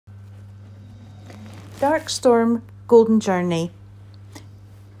Dark Storm, Golden Journey.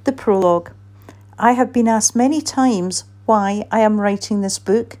 The prologue. I have been asked many times why I am writing this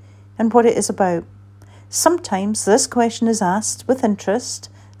book and what it is about. Sometimes this question is asked with interest,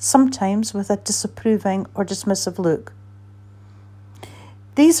 sometimes with a disapproving or dismissive look.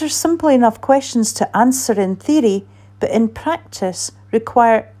 These are simple enough questions to answer in theory, but in practice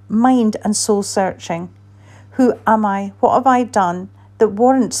require mind and soul searching. Who am I? What have I done that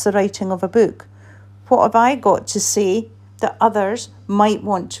warrants the writing of a book? What have I got to say that others might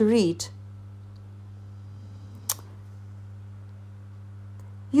want to read?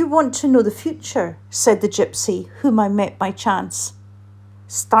 You want to know the future, said the gypsy, whom I met by chance.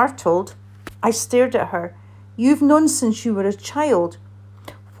 Startled, I stared at her. You've known since you were a child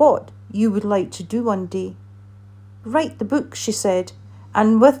what you would like to do one day. Write the book, she said,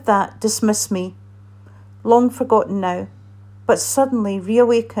 and with that dismiss me. Long forgotten now, but suddenly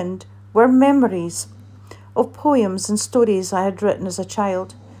reawakened were memories of poems and stories I had written as a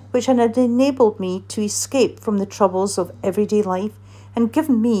child, which had enabled me to escape from the troubles of everyday life and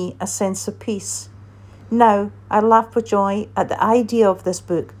given me a sense of peace. Now I laugh with joy at the idea of this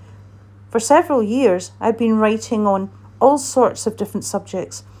book. For several years I'd been writing on all sorts of different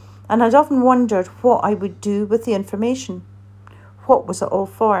subjects, and I'd often wondered what I would do with the information. What was it all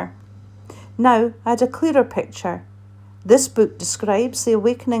for? Now I had a clearer picture. This book describes the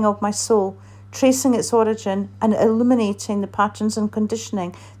awakening of my soul, tracing its origin and illuminating the patterns and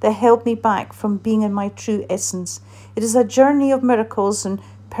conditioning that held me back from being in my true essence. It is a journey of miracles and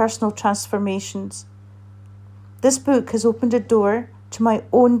personal transformations. This book has opened a door to my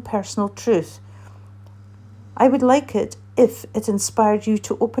own personal truth. I would like it if it inspired you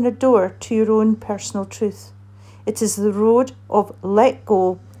to open a door to your own personal truth. It is the road of let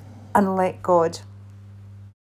go and let God.